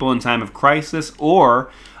American people in time of crisis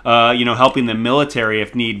or helping the military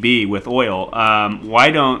if need be with oil. I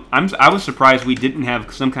was surprised we didn't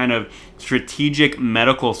have some kind of strategic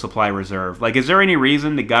medical supply reserve. Like, is there any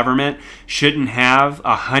reason the government shouldn't have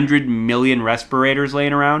 100 million respirators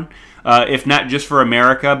laying around? If not just for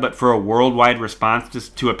America, but for a worldwide response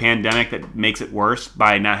to a pandemic that makes it worse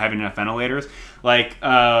by not having enough ventilators. Like,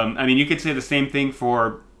 you could say the same thing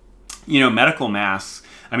for, medical masks.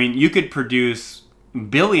 You could produce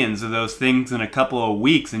billions of those things in a couple of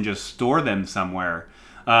weeks and just store them somewhere.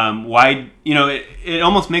 Why, it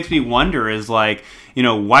almost makes me wonder is like,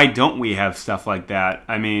 why don't we have stuff like that?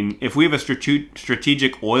 If we have a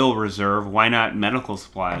strategic oil reserve, why not medical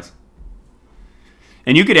supplies?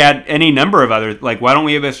 And you could add any number of other, like, why don't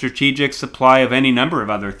we have a strategic supply of any number of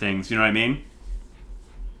other things? You know what I mean?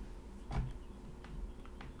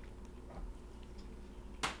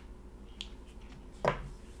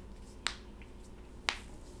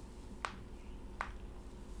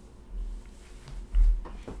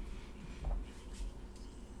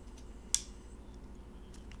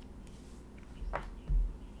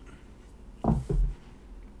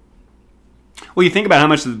 Well, you think about how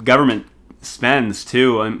much the government spends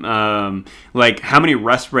too. Like, how many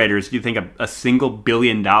respirators do you think a single $1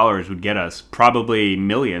 billion would get us? Probably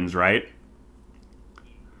millions, right?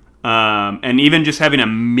 And even just having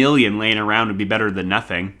 1 million laying around would be better than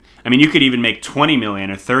nothing. You could even make 20 million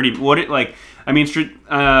or 30. What it like?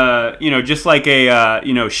 Just like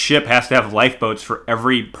a ship has to have lifeboats for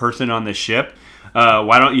every person on the ship.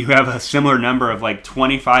 Why don't you have a similar number of like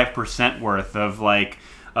 25% worth of like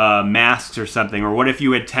masks or something? Or what if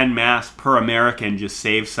you had 10 masks per American just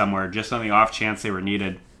saved somewhere, just on the off chance they were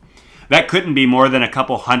needed? That couldn't be more than a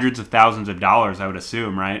couple hundreds of thousands of dollars, I would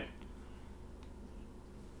assume, right?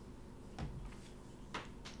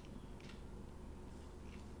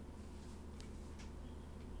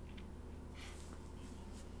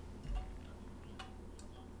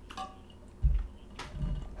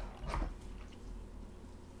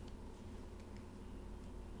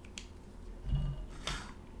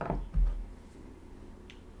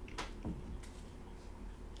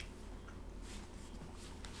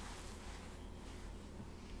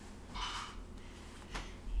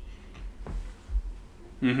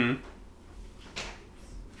 Mm-hmm.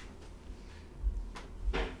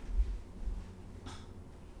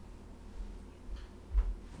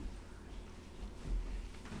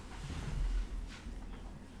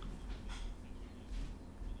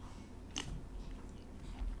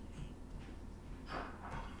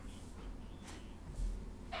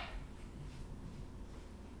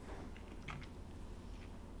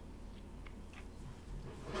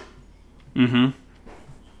 Mm-hmm.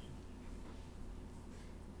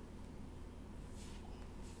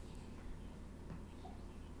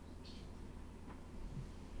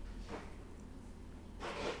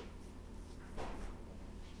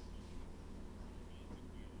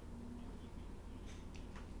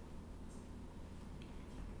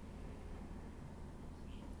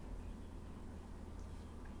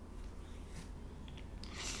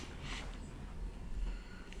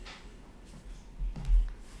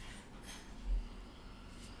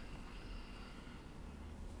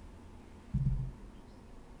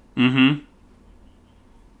 Mm-hmm.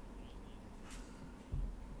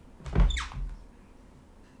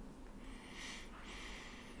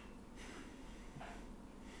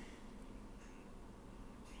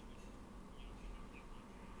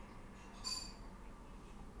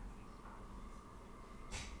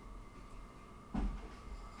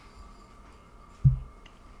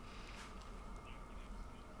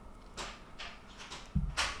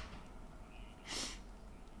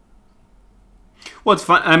 Well, it's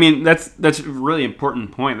fun. I mean, that's a really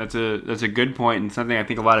important point. That's a good point, and something I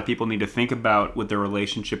think a lot of people need to think about with their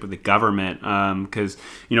relationship with the government. Because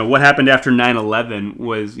what happened after 9/11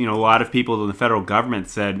 was a lot of people in the federal government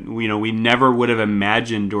said we never would have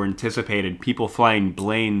imagined or anticipated people flying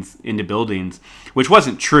planes into buildings, which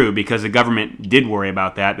wasn't true because the government did worry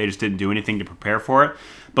about that. They just didn't do anything to prepare for it.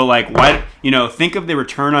 But like, why? Think of the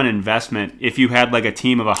return on investment if you had like a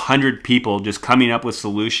team of 100 people just coming up with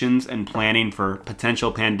solutions and planning for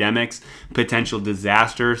potential pandemics, potential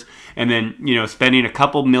disasters, and then spending a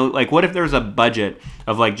couple million. Like, what if there was a budget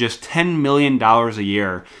of like just $10 million a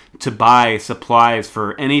year to buy supplies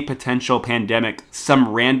for any potential pandemic some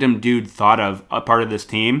random dude thought of a part of this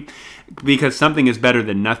team? Because something is better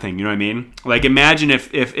than nothing. You know what I mean? Like, imagine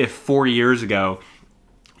if 4 years ago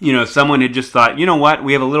someone had just thought, what,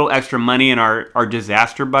 we have a little extra money in our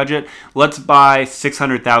disaster budget. Let's buy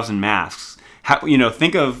 600,000 masks.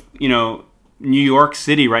 Think of, New York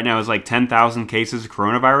City right now is like 10,000 cases of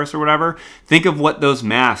coronavirus or whatever. Think of what those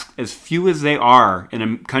masks, as few as they are in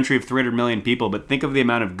a country of 300 million people, but think of the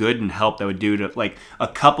amount of good and help that would do to like a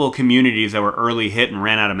couple communities that were early hit and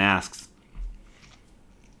ran out of masks.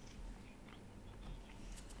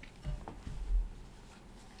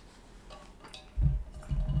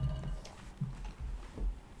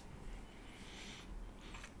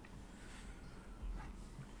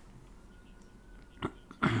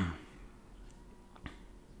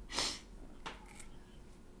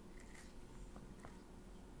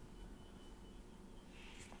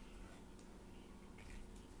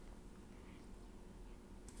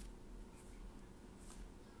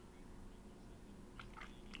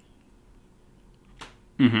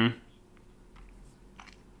 Mm-hmm.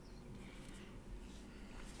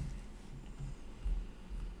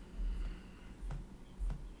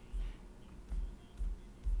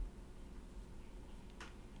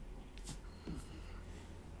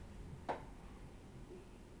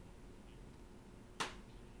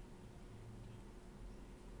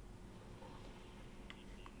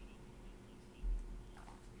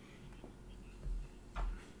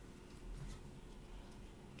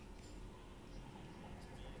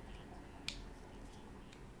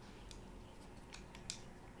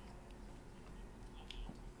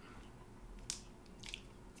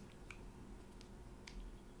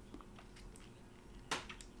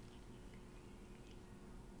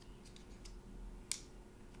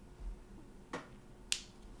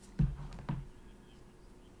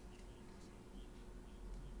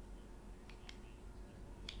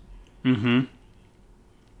 Mm-hmm.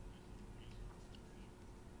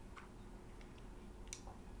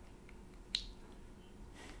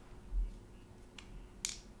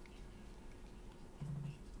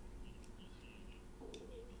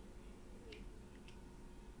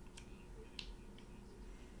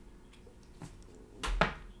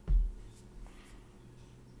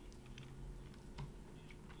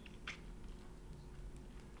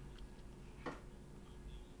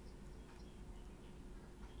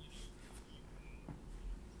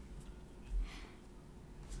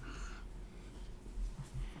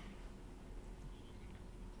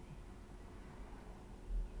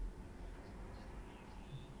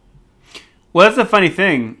 Well, that's a funny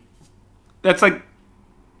thing. That's like,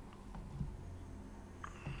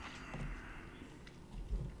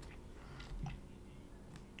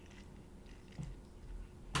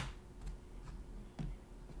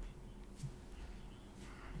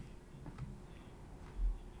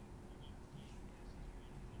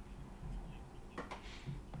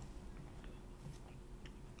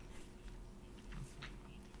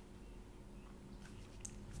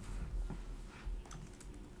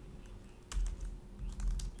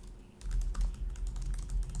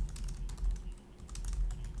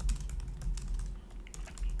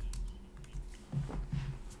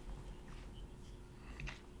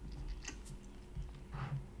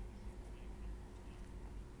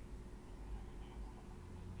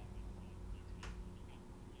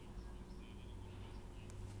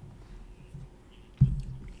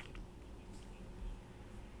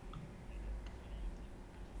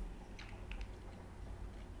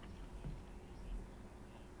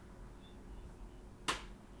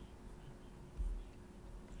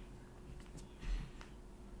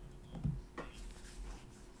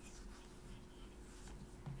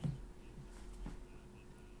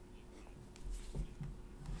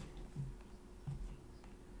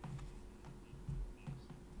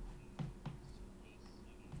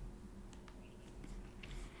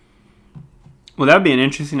 Well, that would be an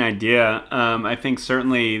interesting idea. I think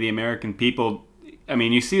certainly the American people. I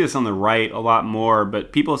mean, you see this on the right a lot more,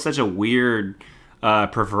 but people have such a weird,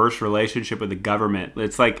 perverse relationship with the government.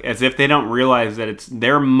 It's like as if they don't realize that it's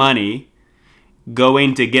their money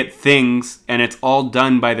going to get things and it's all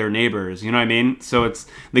done by their neighbors, you know what I mean? So it's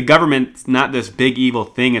the government's not this big evil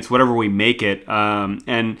thing, it's whatever we make it.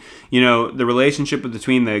 And the relationship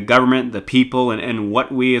between the government, the people, and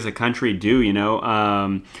what we as a country do,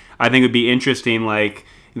 I think it would be interesting. Like,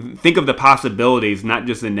 think of the possibilities, not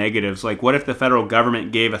just the negatives. Like, what if the federal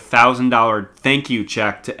government gave $1,000 thank you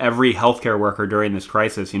check to every healthcare worker during this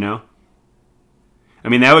crisis? I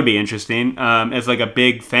mean, that would be interesting, as like a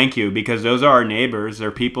big thank you, because those are our neighbors.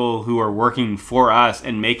 They're people who are working for us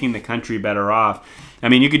and making the country better off. I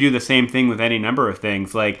mean, you could do the same thing with any number of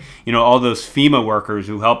things, like, all those FEMA workers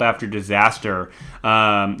who help after disaster.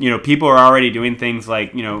 People are already doing things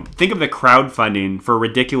like, think of the crowdfunding for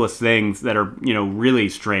ridiculous things that are, really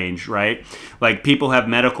strange, right? Like, people have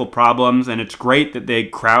medical problems, and it's great that they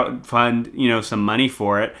crowdfund, some money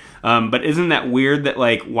for it. But isn't that weird that,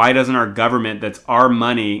 like, why doesn't our government, that's our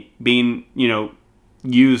money, being,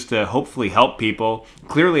 used to hopefully help people?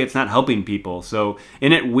 Clearly, it's not helping people. So,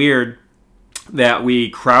 isn't it weird that we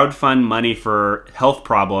crowdfund money for health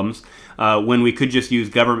problems when we could just use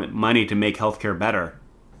government money to make healthcare better?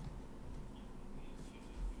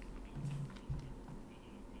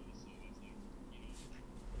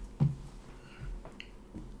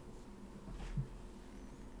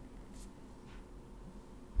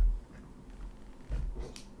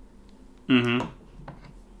 Mm-hmm.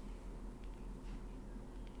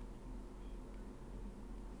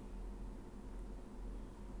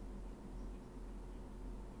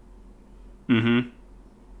 Mm-hmm.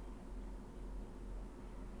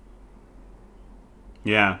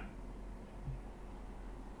 Yeah.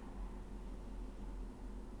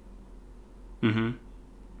 Mm-hmm.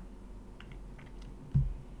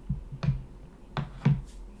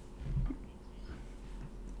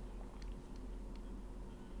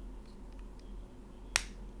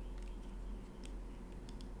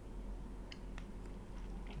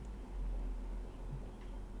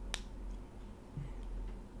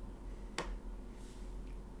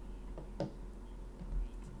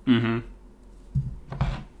 Mm-hmm.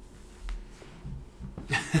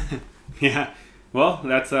 Yeah. Well,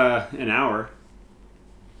 that's an hour.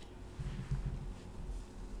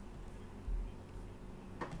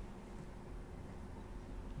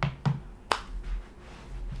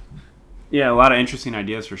 Yeah, a lot of interesting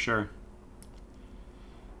ideas for sure.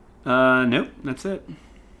 Nope, that's it.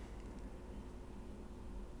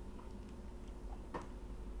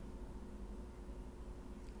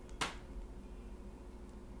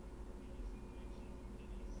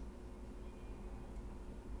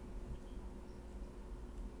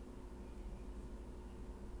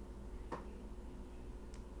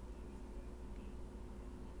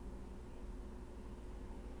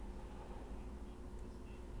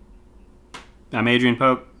 I'm Adrian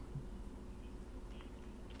Pope.